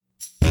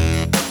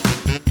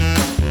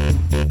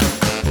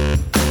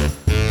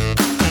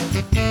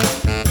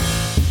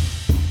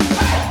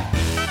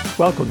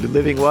Welcome to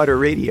Living Water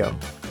Radio.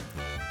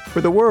 For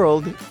the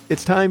world,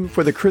 it's time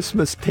for the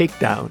Christmas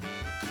Takedown.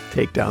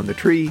 Take down the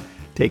tree,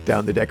 take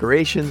down the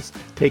decorations,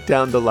 take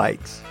down the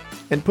lights,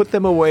 and put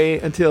them away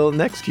until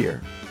next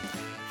year.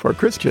 For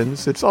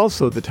Christians, it's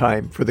also the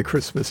time for the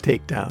Christmas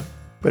Takedown,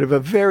 but of a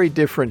very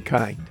different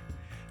kind.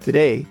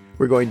 Today,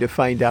 we're going to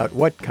find out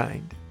what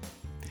kind.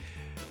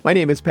 My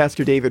name is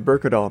Pastor David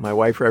Berkedal. My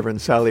wife,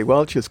 Reverend Sally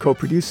Welch, is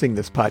co-producing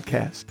this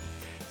podcast.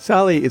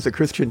 Sally is a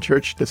Christian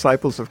Church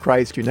Disciples of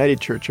Christ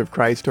United Church of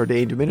Christ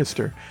ordained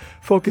minister,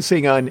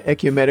 focusing on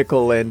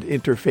ecumenical and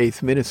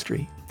interfaith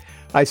ministry.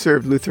 I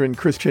served Lutheran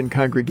Christian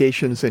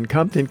congregations in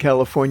Compton,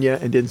 California,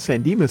 and in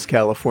San Dimas,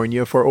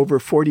 California for over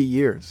 40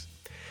 years.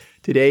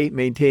 Today,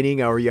 maintaining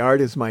our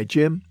yard is my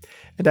gym,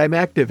 and I'm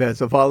active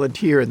as a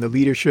volunteer in the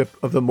leadership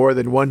of the more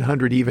than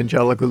 100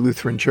 Evangelical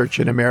Lutheran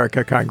Church in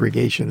America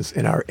congregations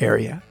in our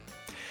area.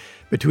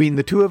 Between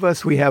the two of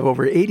us, we have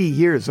over 80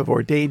 years of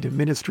ordained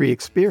ministry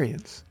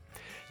experience.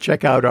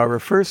 Check out our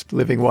first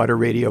Living Water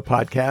Radio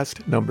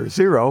podcast, number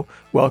 0,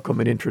 Welcome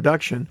and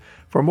Introduction,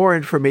 for more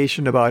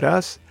information about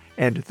us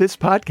and this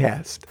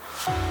podcast.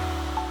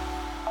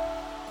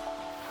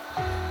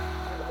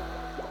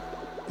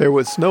 There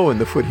was snow in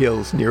the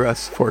foothills near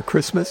us for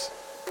Christmas.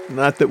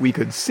 Not that we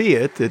could see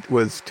it, it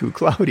was too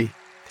cloudy.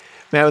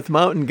 Mammoth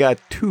Mountain got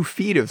 2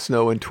 feet of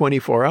snow in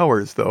 24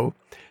 hours, though.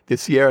 The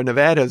Sierra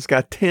Nevadas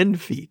got 10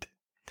 feet.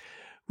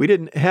 We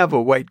didn't have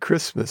a white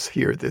Christmas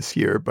here this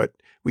year, but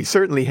we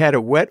certainly had a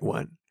wet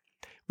one.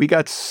 We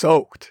got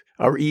soaked.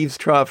 Our eaves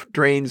trough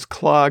drains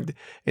clogged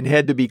and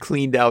had to be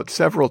cleaned out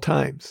several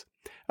times.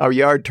 Our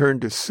yard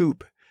turned to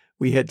soup.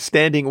 We had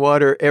standing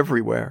water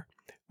everywhere.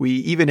 We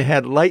even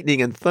had lightning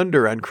and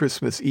thunder on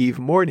Christmas Eve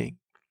morning.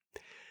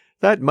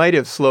 That might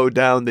have slowed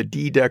down the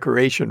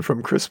de-decoration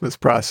from Christmas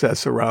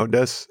process around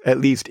us, at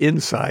least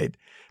inside,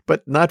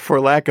 but not for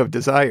lack of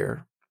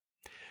desire.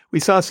 We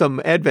saw some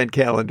Advent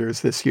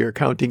calendars this year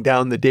counting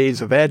down the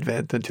days of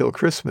Advent until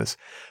Christmas,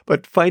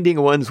 but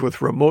finding ones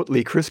with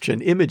remotely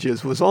Christian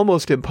images was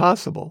almost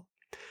impossible.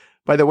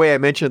 By the way, I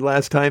mentioned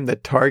last time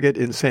that Target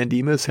in San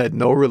Dimas had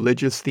no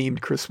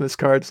religious-themed Christmas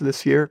cards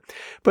this year,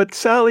 but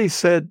Sally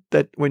said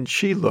that when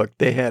she looked,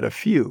 they had a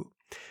few.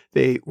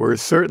 They were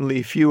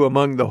certainly few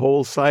among the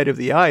whole side of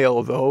the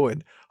aisle, though,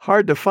 and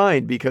hard to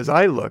find because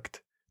I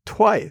looked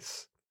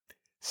twice.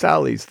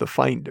 Sally's the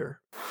finder.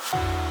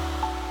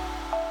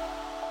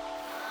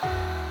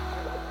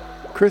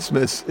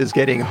 Christmas is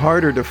getting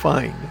harder to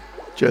find,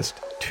 just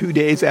 2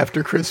 days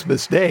after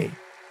Christmas Day.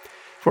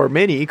 For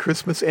many,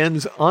 Christmas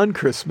ends on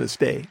Christmas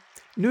Day,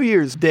 New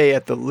Year's Day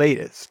at the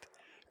latest.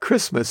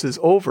 Christmas is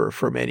over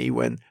for many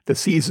when the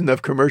season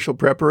of commercial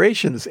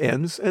preparations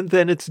ends, and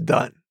then it's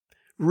done.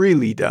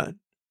 Really done.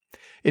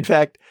 In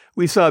fact,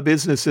 we saw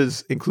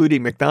businesses,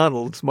 including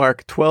McDonald's,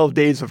 mark 12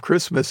 days of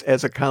Christmas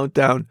as a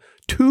countdown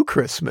to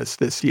Christmas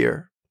this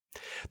year.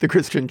 The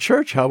Christian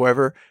Church,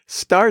 however,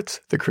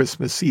 starts the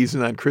Christmas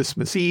season on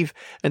Christmas Eve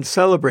and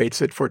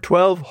celebrates it for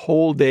 12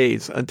 whole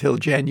days until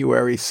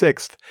January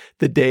 6th,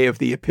 the day of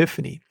the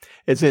Epiphany,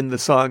 as in the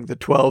song, The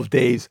 12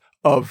 Days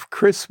of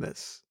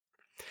Christmas.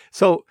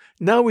 So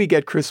now we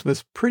get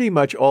Christmas pretty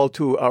much all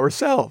to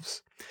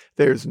ourselves.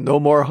 There's no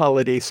more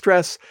holiday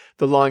stress.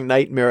 The long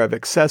nightmare of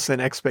excess and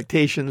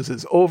expectations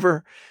is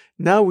over.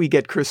 Now we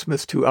get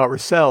Christmas to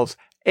ourselves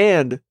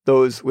and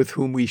those with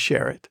whom we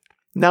share it.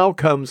 Now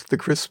comes the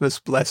Christmas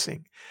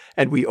blessing,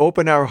 and we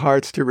open our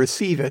hearts to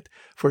receive it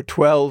for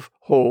 12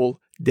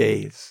 whole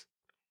days.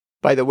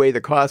 By the way,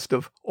 the cost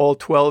of all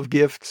 12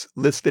 gifts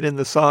listed in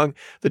the song,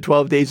 The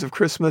 12 Days of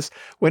Christmas,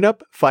 went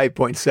up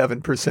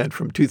 5.7%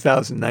 from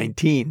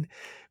 2019,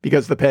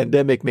 because the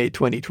pandemic made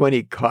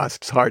 2020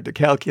 costs hard to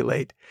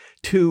calculate,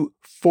 to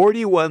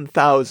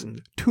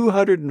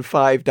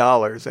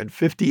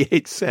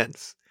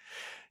 $41,205.58.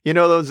 You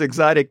know, those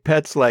exotic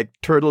pets like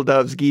turtle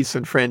doves, geese,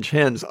 and French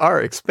hens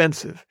are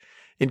expensive,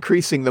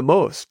 increasing the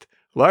most,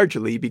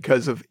 largely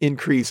because of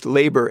increased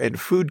labor and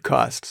food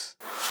costs.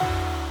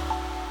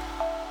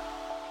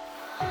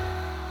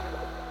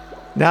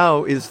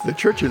 Now is the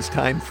church's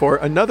time for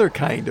another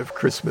kind of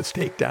Christmas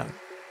takedown.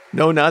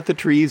 No, not the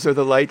trees or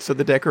the lights or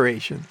the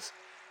decorations.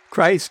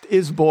 Christ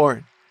is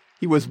born.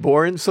 He was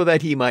born so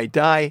that he might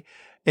die,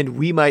 and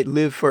we might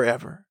live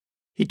forever.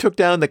 He took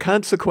down the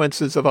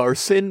consequences of our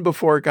sin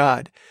before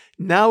God.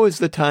 Now is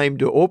the time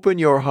to open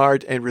your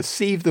heart and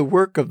receive the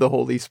work of the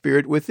Holy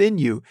Spirit within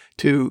you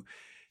to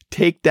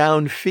take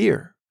down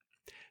fear.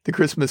 The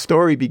Christmas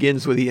story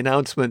begins with the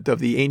announcement of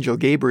the angel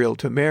Gabriel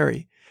to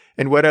Mary.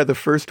 And what are the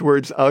first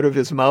words out of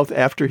his mouth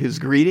after his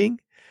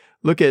greeting?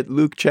 Look at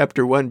Luke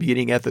chapter 1,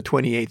 beginning at the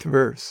 28th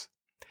verse.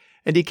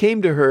 And he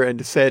came to her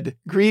and said,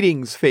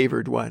 "Greetings,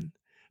 favored one.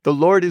 The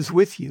Lord is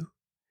with you."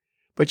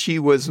 But she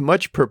was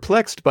much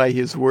perplexed by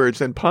his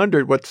words and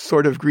pondered what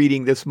sort of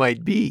greeting this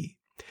might be.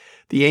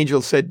 The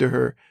angel said to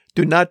her,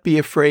 "Do not be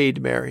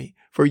afraid, Mary,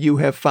 for you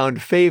have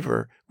found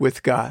favor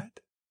with God."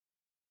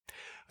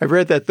 I've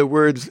read that the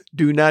words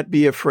 "do not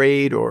be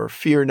afraid" or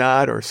 "fear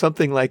not" or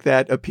something like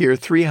that appear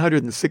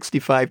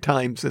 365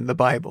 times in the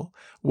Bible,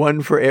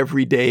 one for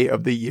every day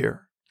of the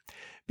year.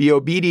 Be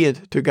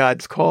obedient to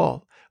God's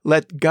call.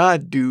 Let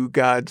God do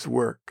God's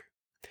work.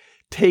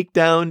 Take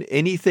down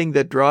anything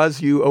that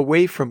draws you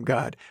away from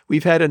God.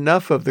 We've had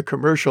enough of the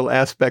commercial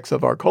aspects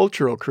of our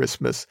cultural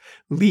Christmas.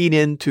 Lean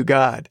into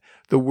God,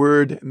 the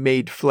Word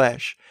made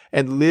flesh,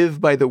 and live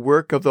by the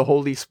work of the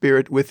Holy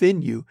Spirit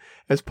within you,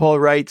 as Paul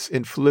writes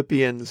in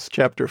Philippians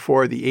chapter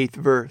 4, the 8th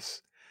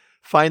verse.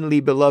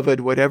 Finally, beloved,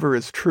 whatever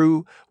is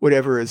true,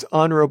 whatever is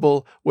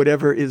honorable,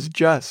 whatever is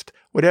just,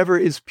 whatever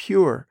is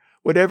pure,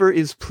 whatever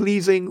is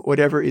pleasing,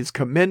 whatever is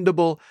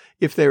commendable,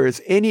 if there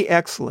is any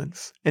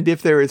excellence, and if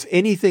there is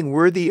anything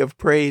worthy of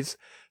praise,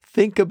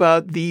 think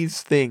about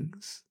these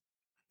things.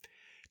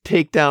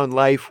 Take down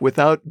life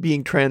without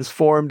being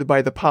transformed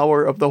by the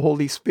power of the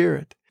Holy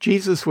Spirit.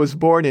 Jesus was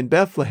born in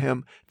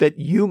Bethlehem that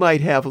you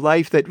might have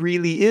life that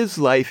really is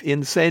life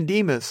in San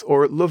Dimas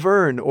or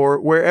Laverne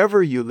or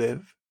wherever you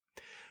live.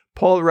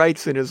 Paul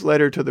writes in his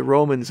letter to the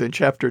Romans in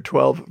chapter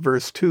 12,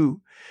 verse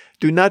 2,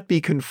 "Do not be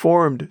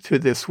conformed to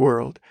this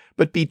world,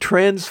 but be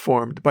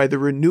transformed by the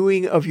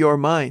renewing of your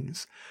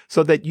minds,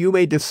 so that you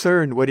may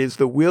discern what is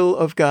the will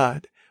of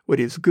God, what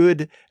is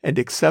good and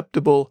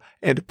acceptable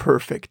and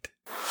perfect."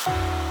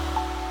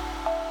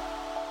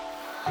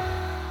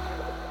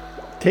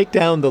 Take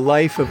down the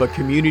life of a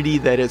community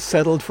that is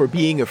settled for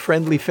being a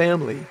friendly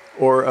family,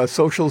 or a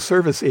social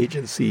service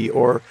agency,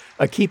 or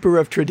a keeper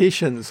of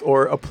traditions,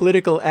 or a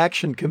political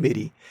action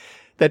committee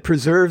that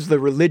preserves the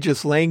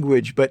religious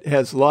language but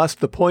has lost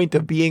the point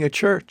of being a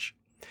church.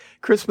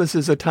 Christmas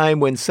is a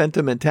time when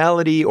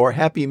sentimentality or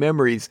happy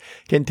memories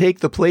can take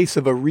the place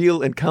of a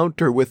real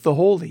encounter with the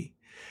holy.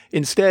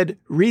 Instead,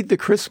 read the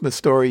Christmas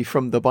story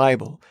from the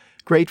Bible,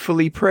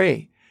 gratefully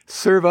pray,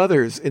 serve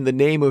others in the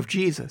name of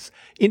Jesus,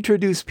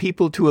 introduce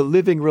people to a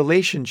living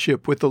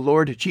relationship with the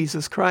Lord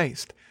Jesus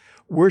Christ,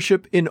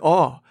 worship in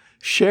awe,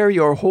 share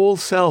your whole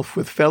self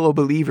with fellow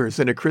believers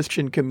in a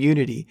Christian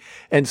community,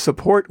 and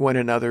support one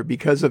another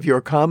because of your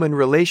common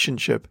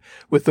relationship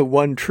with the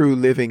one true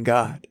living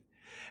God.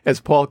 As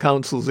Paul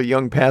counsels a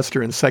young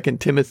pastor in 2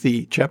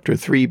 Timothy chapter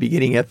 3,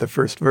 beginning at the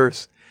first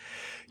verse,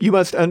 "You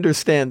must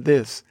understand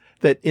this,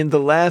 that in the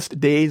last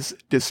days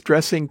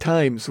distressing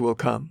times will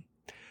come.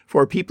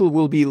 For people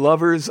will be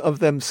lovers of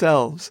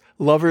themselves,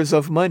 lovers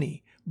of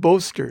money,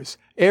 boasters,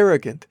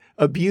 arrogant,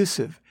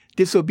 abusive,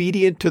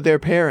 disobedient to their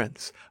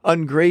parents,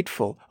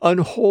 ungrateful,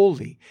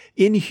 unholy,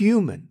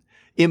 inhuman,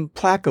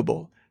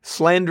 implacable,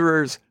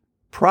 slanderers,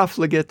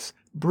 profligates,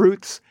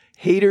 brutes,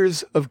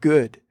 haters of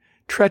good,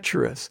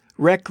 treacherous,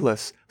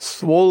 reckless,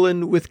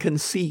 swollen with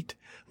conceit,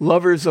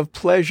 lovers of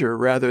pleasure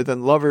rather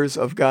than lovers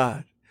of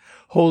God,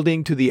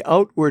 holding to the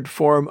outward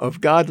form of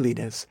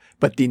godliness,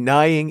 but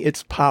denying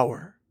its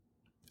power.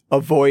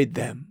 Avoid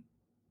them."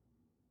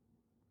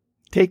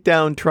 Take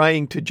down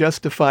trying to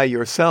justify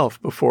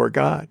yourself before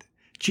God.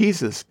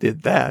 Jesus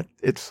did that.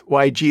 It's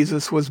why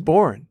Jesus was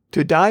born,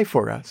 to die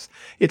for us.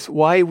 It's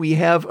why we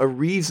have a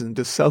reason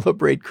to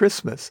celebrate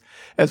Christmas.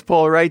 As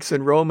Paul writes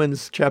in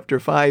Romans chapter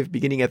 5,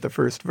 beginning at the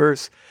first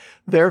verse,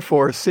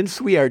 "Therefore,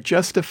 since we are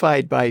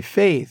justified by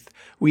faith,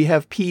 we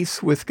have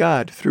peace with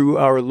God through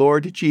our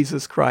Lord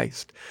Jesus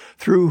Christ,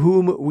 through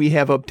whom we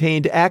have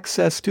obtained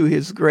access to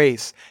his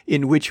grace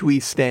in which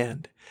we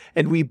stand.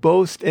 And we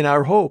boast in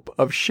our hope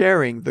of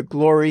sharing the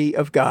glory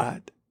of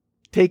God."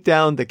 Take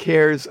down the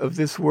cares of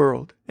this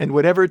world, and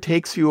whatever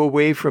takes you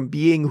away from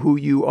being who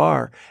you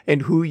are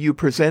and who you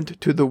present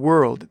to the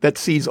world that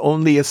sees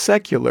only a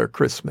secular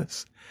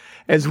Christmas.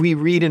 As we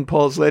read in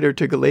Paul's letter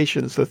to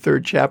Galatians, the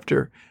 3rd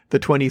chapter, the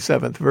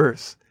 27th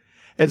verse,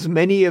 "As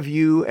many of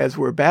you as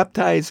were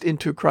baptized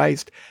into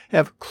Christ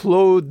have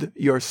clothed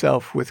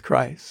yourself with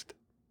Christ."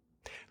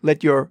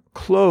 Let your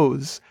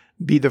clothes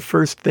be the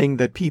first thing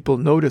that people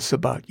notice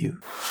about you.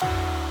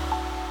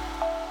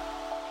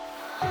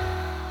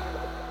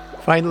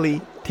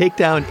 Finally, take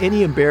down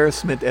any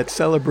embarrassment at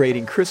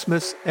celebrating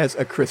Christmas as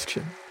a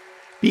Christian.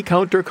 Be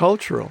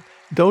countercultural.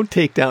 Don't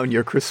take down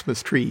your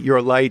Christmas tree,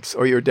 your lights,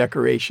 or your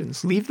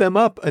decorations. Leave them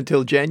up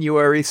until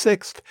January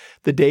 6th,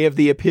 the day of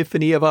the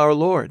Epiphany of our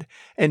Lord,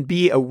 and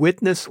be a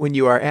witness when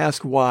you are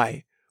asked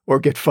why, or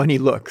get funny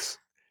looks.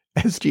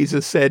 As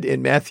Jesus said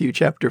in Matthew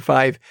chapter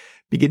 5,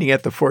 beginning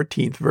at the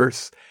 14th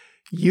verse,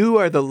 "You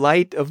are the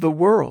light of the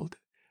world.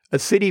 A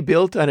city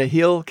built on a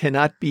hill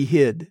cannot be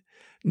hid.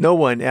 No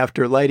one,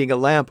 after lighting a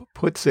lamp,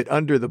 puts it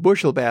under the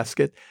bushel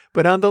basket,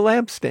 but on the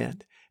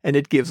lampstand, and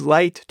it gives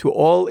light to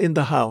all in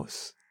the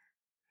house."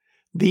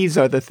 These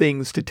are the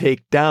things to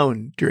take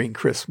down during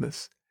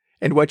Christmas.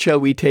 And what shall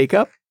we take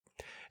up?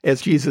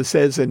 As Jesus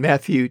says in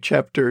Matthew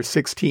chapter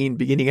 16,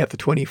 beginning at the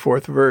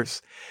 24th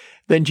verse,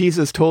 "Then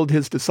Jesus told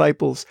his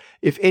disciples,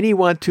 'If any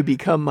want to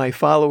become my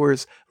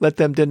followers, let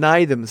them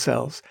deny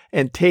themselves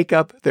and take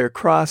up their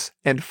cross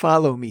and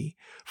follow me.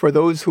 For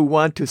those who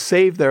want to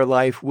save their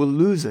life will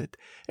lose it,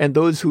 and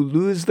those who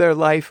lose their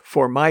life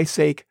for my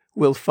sake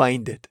will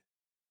find it.'"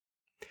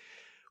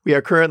 We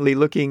are currently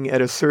looking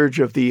at a surge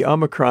of the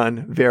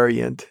Omicron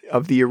variant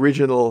of the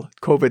original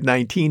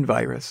COVID-19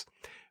 virus.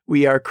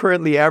 We are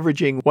currently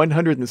averaging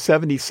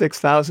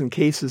 176,000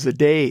 cases a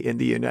day in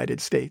the United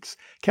States.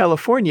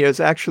 California is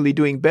actually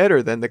doing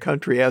better than the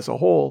country as a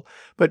whole,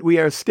 but we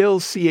are still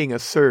seeing a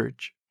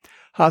surge.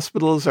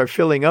 Hospitals are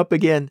filling up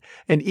again,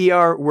 and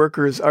ER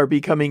workers are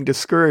becoming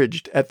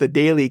discouraged at the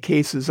daily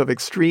cases of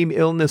extreme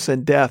illness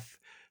and death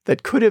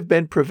that could have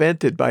been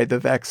prevented by the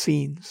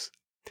vaccines.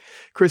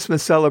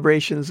 Christmas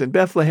celebrations in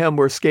Bethlehem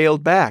were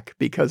scaled back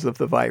because of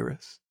the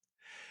virus.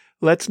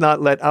 Let's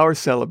not let our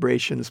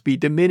celebrations be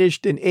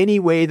diminished in any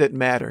way that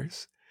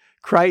matters.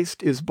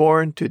 Christ is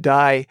born to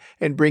die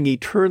and bring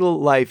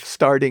eternal life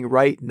starting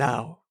right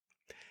now.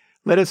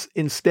 Let us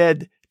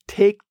instead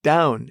take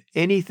down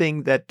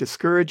anything that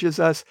discourages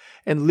us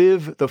and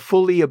live the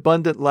fully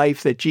abundant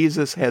life that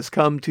Jesus has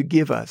come to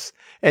give us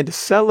and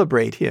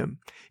celebrate Him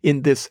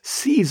in this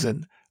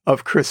season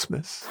of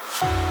Christmas.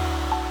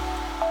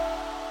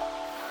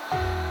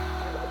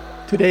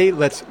 Today,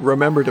 let's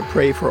remember to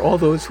pray for all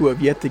those who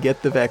have yet to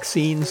get the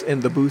vaccines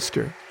and the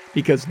booster,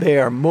 because they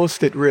are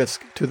most at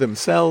risk to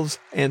themselves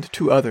and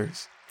to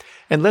others.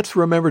 And let's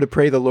remember to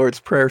pray the Lord's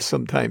Prayer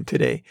sometime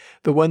today,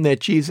 the one that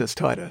Jesus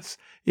taught us.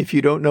 If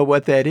you don't know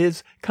what that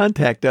is,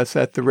 contact us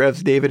at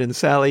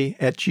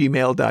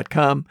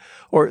therevsdavidandsally@gmail.com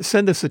or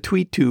send us a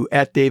tweet to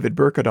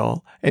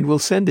 @DavidBurkadal and we'll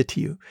send it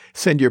to you.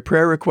 Send your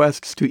prayer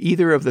requests to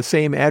either of the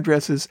same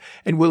addresses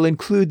and we'll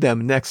include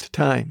them next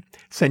time.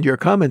 Send your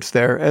comments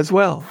there as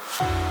well.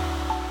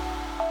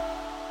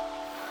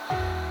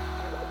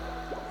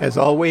 As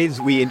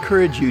always, we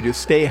encourage you to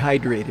stay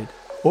hydrated.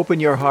 Open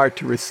your heart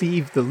to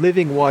receive the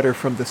living water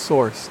from the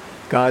source,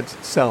 God's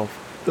self,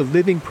 the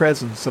living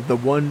presence of the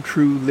one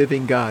true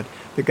living God,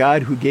 the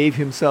God who gave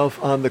Himself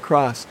on the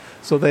cross,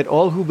 so that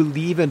all who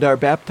believe and are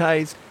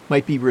baptized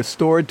might be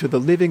restored to the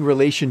living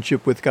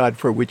relationship with God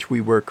for which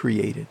we were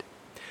created.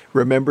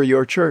 Remember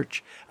your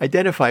church.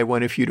 Identify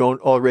one if you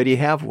don't already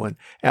have one.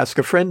 Ask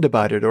a friend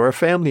about it or a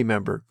family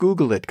member.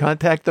 Google it.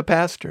 Contact the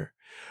pastor.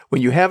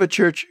 When you have a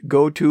church,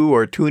 go to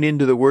or tune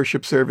into the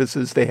worship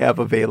services they have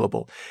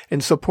available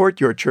and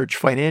support your church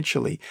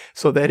financially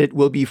so that it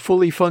will be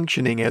fully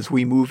functioning as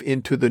we move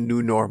into the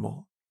new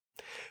normal.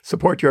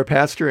 Support your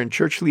pastor and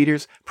church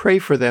leaders, pray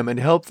for them, and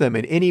help them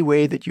in any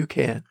way that you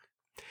can.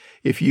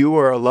 If you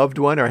or a loved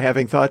one are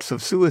having thoughts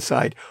of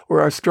suicide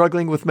or are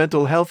struggling with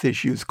mental health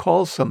issues,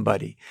 call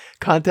somebody.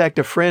 Contact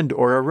a friend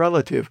or a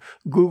relative.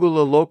 Google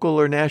a local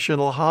or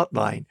national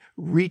hotline.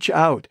 Reach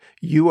out.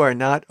 You are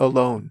not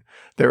alone.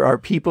 There are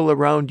people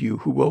around you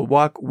who will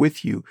walk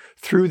with you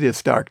through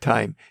this dark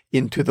time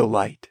into the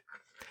light.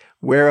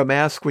 Wear a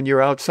mask when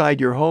you're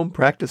outside your home.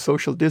 Practice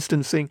social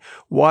distancing.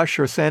 Wash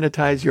or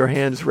sanitize your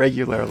hands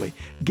regularly.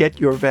 Get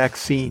your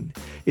vaccine.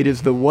 It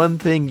is the one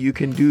thing you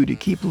can do to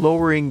keep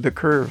lowering the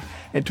curve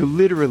and to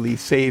literally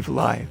save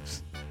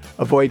lives.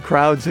 Avoid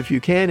crowds if you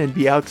can and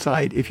be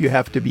outside if you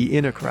have to be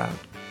in a crowd.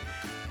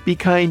 Be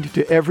kind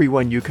to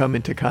everyone you come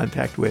into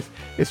contact with,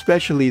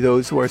 especially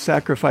those who are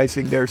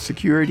sacrificing their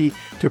security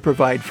to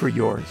provide for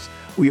yours.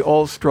 We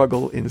all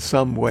struggle in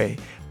some way.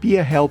 Be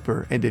a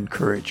helper and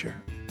encourager.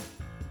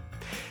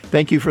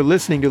 Thank you for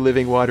listening to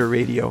Living Water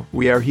Radio.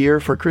 We are here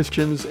for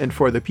Christians and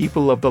for the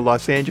people of the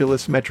Los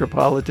Angeles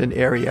metropolitan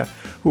area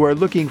who are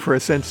looking for a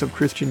sense of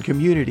Christian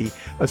community,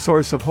 a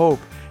source of hope,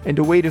 and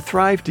a way to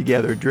thrive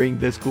together during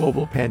this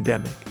global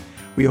pandemic.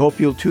 We hope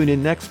you'll tune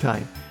in next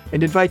time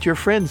and invite your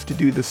friends to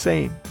do the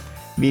same.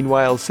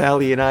 Meanwhile,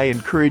 Sally and I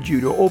encourage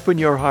you to open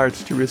your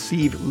hearts to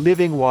receive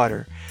living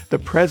water, the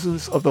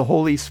presence of the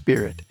Holy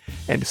Spirit,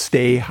 and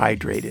stay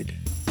hydrated.